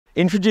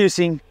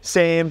Introducing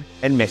Sam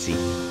and Messi.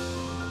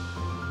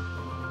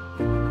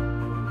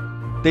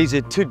 These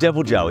are two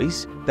devil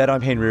joeys that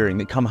I'm hen rearing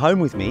that come home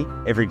with me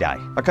every day.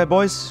 Okay,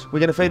 boys, we're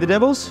going to feed the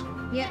devils?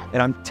 Yeah.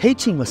 And I'm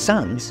teaching my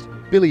sons,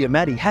 Billy and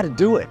Matty, how to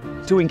do it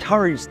to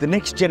encourage the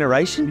next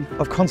generation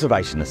of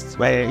conservationists.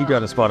 Well, you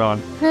got it spot on.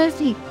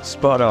 Perfect.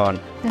 Spot on.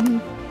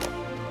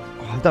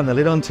 Oh, I've done the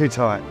lid on too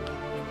tight.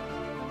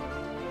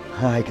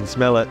 I can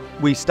smell it.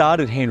 We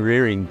started hen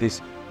rearing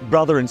this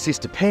brother and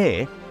sister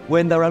pair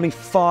when they were only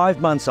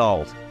 5 months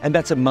old, and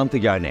that's a month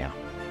ago now.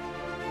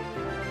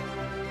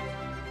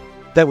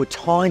 They were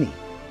tiny,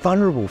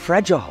 vulnerable,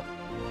 fragile,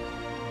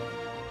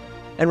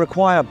 and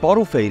require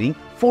bottle feeding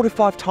 4 to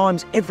 5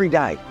 times every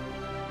day.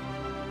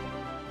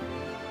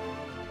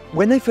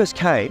 When they first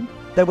came,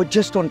 they were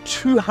just on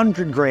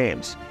 200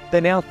 grams.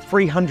 They're now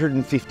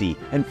 350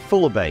 and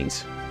full of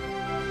beans.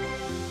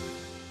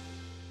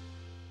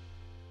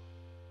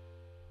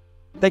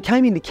 They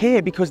came into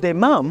care because their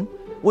mum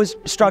was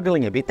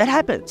struggling a bit. That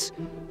happens.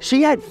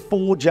 She had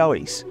 4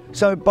 joeys.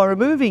 So by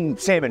removing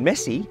Sam and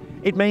Messi,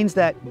 it means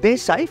that they're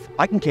safe,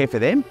 I can care for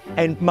them,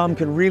 and mum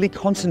can really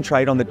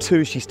concentrate on the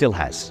 2 she still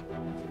has.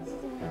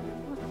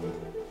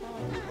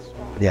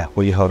 Yeah,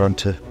 will you hold on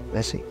to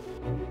Messi?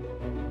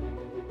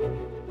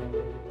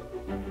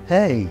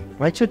 Hey,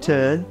 wait your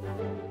turn.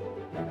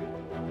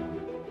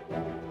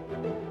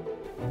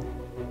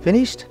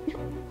 Finished?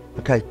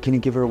 Okay, can you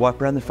give her a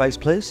wipe around the face,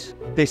 please?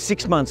 They're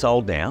 6 months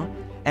old now,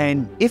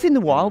 and if in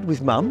the wild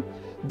with mum,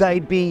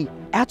 they'd be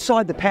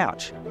outside the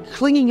pouch,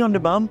 clinging onto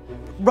mum,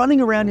 running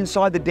around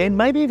inside the den,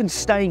 maybe even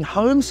staying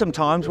home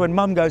sometimes when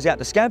mum goes out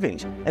to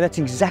scavenge. And that's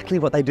exactly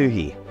what they do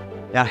here.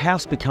 Our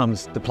house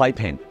becomes the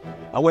playpen.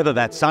 Whether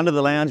that's under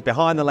the lounge,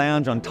 behind the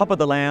lounge, on top of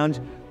the lounge,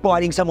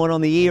 biting someone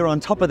on the ear,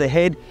 on top of the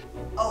head.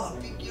 Oh,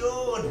 big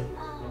yawn.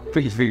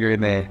 Put your finger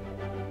in there.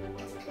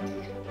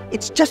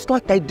 It's just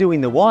like they do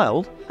in the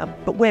wild,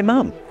 but we're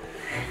mum.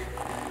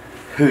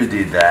 Who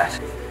did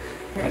that?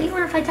 Do you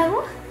want to play tug of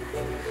war?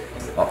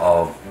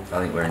 Uh-oh, I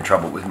think we're in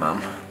trouble with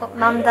Mum. What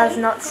Mum does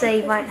not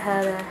see won't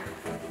hurt her.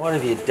 What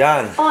have you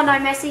done? Oh no,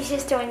 Messi's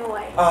just doing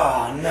away.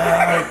 Oh no!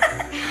 I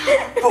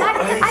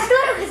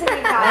thought it was a good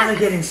I'm guy. gonna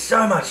get in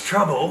so much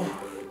trouble.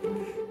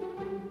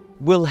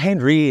 We'll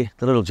hand rear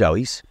the little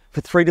joeys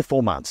for 3 to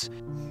 4 months.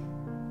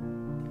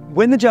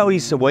 When the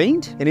joeys are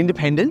weaned and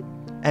independent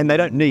and they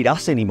don't need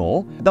us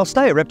anymore, they'll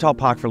stay at Reptile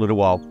Park for a little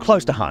while,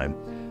 close to home.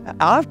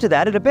 After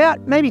that, at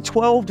about maybe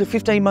 12 to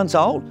 15 months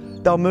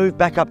old, they'll move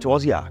back up to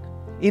Aussie Ark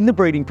in the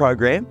breeding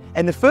program,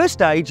 and the first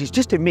stage is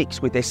just a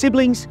mix with their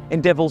siblings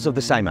and devils of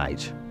the same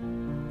age.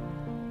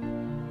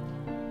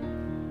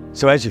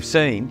 So as you've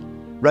seen,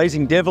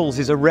 raising devils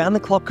is a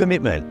round-the-clock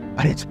commitment,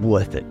 but it's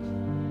worth it.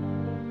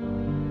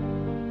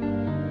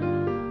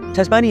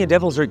 Tasmanian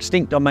devils are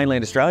extinct on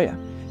mainland Australia,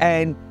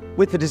 and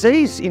with the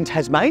disease in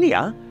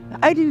Tasmania,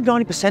 80 to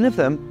 90% of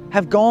them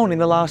have gone in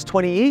the last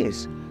 20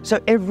 years. So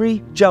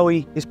every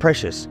joey is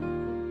precious.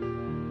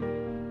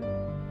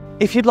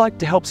 If you'd like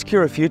to help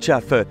secure a future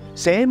for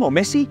Sam or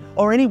Messi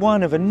or any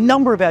one of a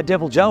number of our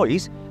devil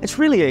joeys, it's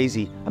really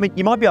easy. I mean,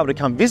 you might be able to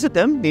come visit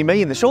them near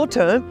me in the short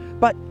term,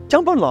 but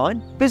jump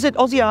online, visit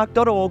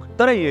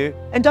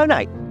aussieark.org.au and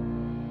donate.